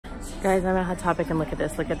Guys, I'm at Hot Topic and look at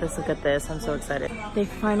this, look at this, look at this. I'm so excited. They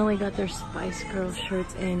finally got their Spice Girl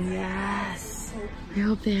shirts in. Yes. I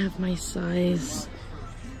hope they have my size.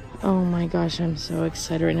 Oh my gosh, I'm so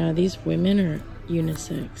excited right now. These women are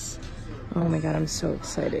unisex. Oh my god, I'm so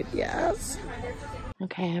excited. Yes.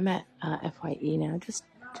 Okay, I'm at FYE now. Just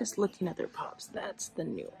looking at their pops. That's the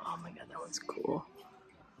new. Oh my god, that one's cool.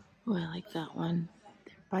 Oh, I like that one.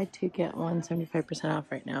 Buy two, get one, 75% off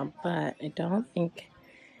right now. But I don't think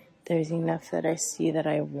there's enough that I see that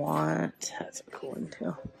I want. That's a cool one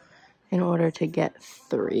too. In order to get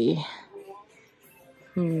three.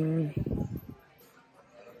 Oh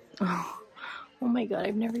my god,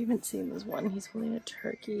 I've never even seen this one. He's holding a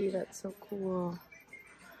turkey. That's so cool.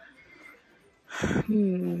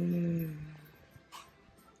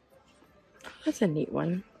 That's a neat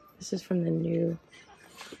one. This is from the new.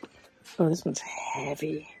 Oh, this one's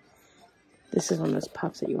heavy. This is one of those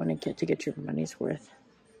pops that you want to get your money's worth.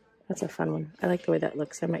 That's a fun one. I like the way that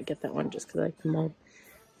looks. I might get that one just because I like the mold.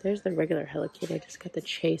 There's the regular Hello Kitty. I just got the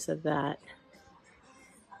chase of that.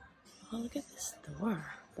 Oh, look at this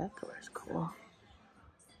door. That door is cool.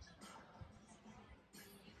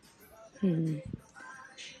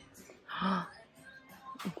 Oh,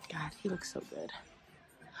 God, he looks so good.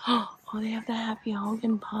 Oh, they have the Happy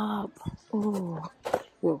Hogan pop. Oh,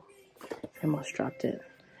 whoa. I almost dropped it.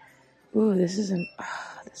 Ooh, this is a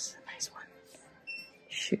nice one.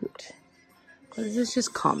 Shoot. Well, this is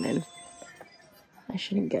just common. I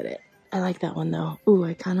shouldn't get it. I like that one though. Ooh,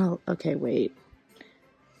 okay, wait.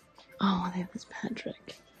 Oh, they have this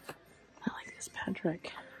Patrick. I like this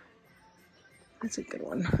Patrick. That's a good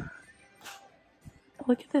one.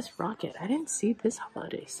 Look at this rocket. I didn't see this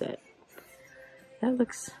holiday set. That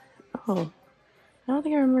looks, oh, I don't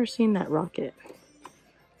think I remember seeing that rocket.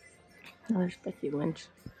 Oh, there's Becky Lynch.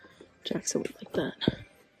 Jackson would like that.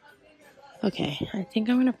 Okay, I think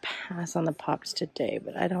I'm gonna pass on the pops today,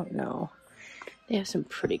 but I don't know. They have some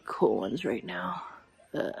pretty cool ones right now.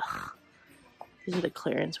 Ugh. These are the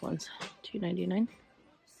clearance ones, $2.99.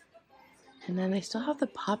 And then they still have the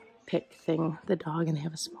pop pick thing, the dog, and they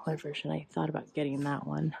have a smaller version. I thought about getting that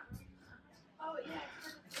one.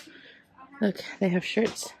 Look, they have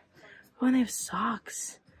shirts. Oh, and they have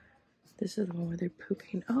socks. This is the one where they're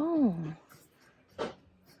pooping. Oh,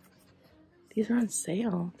 these are on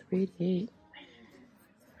sale, $3.88.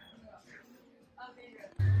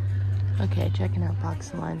 Okay, checking out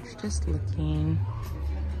Box Lunch, just looking.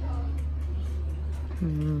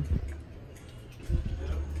 Look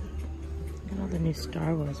at all the new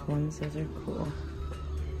Star Wars ones, those are cool.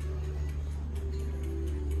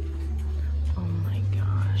 Oh my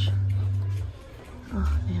gosh.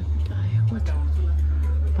 Oh, they have the guy. What?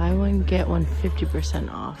 Buy one, get one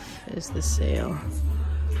 50% off is the sale.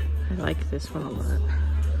 I like this one a lot.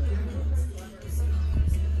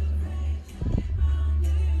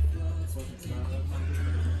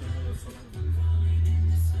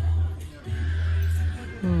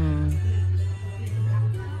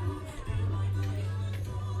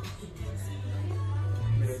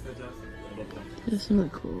 This one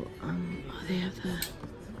look cool. Oh, they have the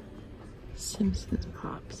Simpsons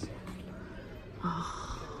pops.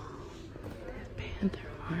 Oh, they have Panther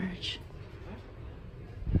March.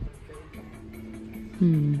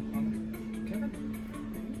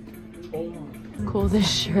 Cool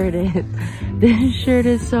this shirt is. This shirt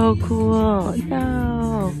is so cool.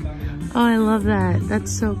 No. Oh, I love that.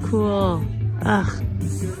 That's so cool. Ugh.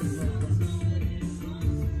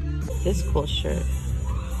 This cool shirt.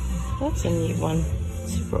 That's a neat one.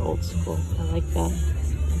 Super old school. I like that.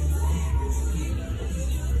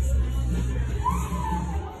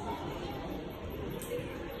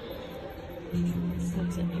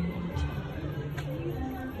 That's a neat one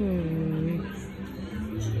too.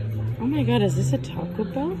 Oh my god, is this a Taco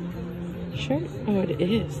Bell shirt? Oh, it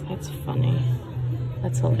is. That's funny.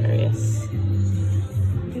 That's hilarious.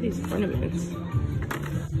 Look at these ornaments.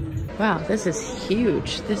 Wow, this is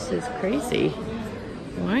huge. This is crazy.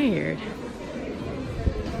 Weird.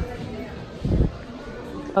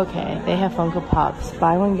 Okay, they have Funko Pops.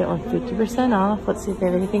 Buy one, get one 50% off. Let's see if they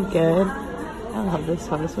have anything good. I love this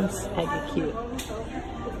one. This one's heck cute.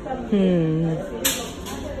 They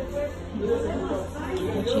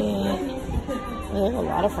have a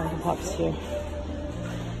lot of Funko Pops here.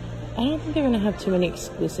 I don't think they're gonna have too many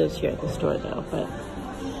exclusives here at the store though, but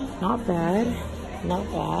not bad. Not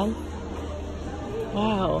bad.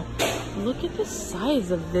 Wow. Look at the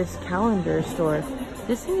size of this calendar store.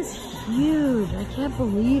 This thing is huge. I can't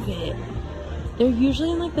believe it. They're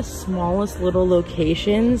usually in like the smallest little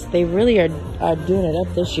locations. They really are doing it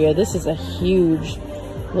up this year. This is a huge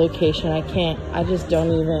location. I just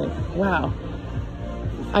don't even, wow.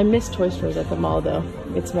 I miss toy stores at the mall though.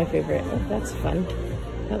 It's my favorite. Oh, that's fun.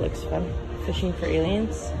 That looks fun. Fishing for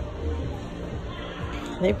aliens.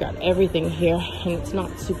 They've got everything here, and it's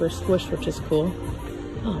not super squished, which is cool.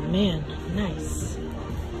 Oh man, nice.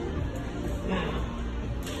 Wow.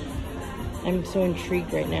 I'm so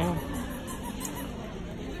intrigued right now.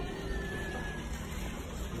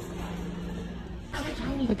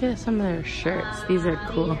 Look at some of their shirts. These are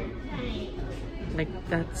cool. Like,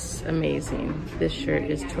 that's amazing. This shirt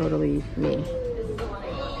is totally me.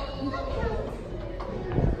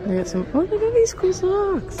 I got some, oh, look at these cool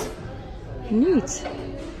socks. Neat.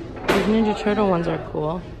 These Ninja Turtle ones are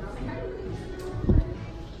cool.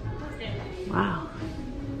 Wow.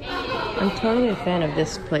 I'm totally a fan of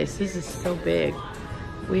this place. This is so big.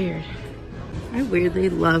 Weird. I weirdly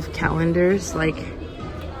love calendars. Like,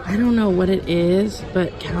 I don't know what it is,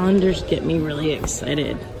 but calendars get me really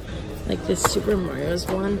excited. Like this Super Mario's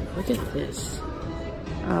one. Look at this.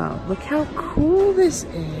 Oh, look how cool this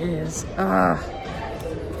is.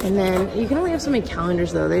 And then you can only have so many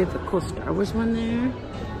calendars though. They have the cool Star Wars one there.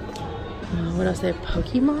 What else? They have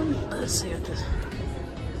Pokemon. Let's see what this.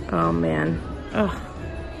 Oh man. Oh.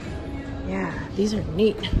 Yeah, these are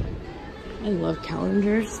neat. I love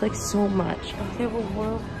calendars like so much. Oh, they have a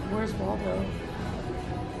Where's Waldo?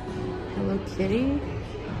 Hello Kitty.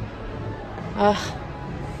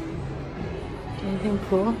 Anything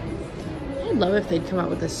cool? I'd love if they'd come out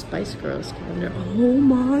with a Spice Girls calendar. Oh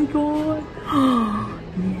my god.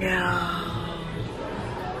 No.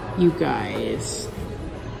 You guys.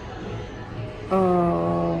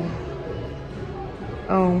 Oh.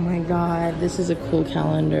 Oh my god. This is a cool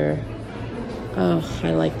calendar. Oh,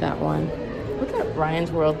 I like that one. Look at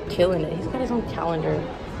Ryan's World killing it. He's got his own calendar.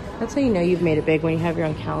 That's how you know you've made it big, when you have your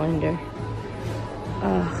own calendar.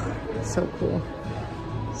 Oh, so cool.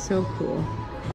 So cool.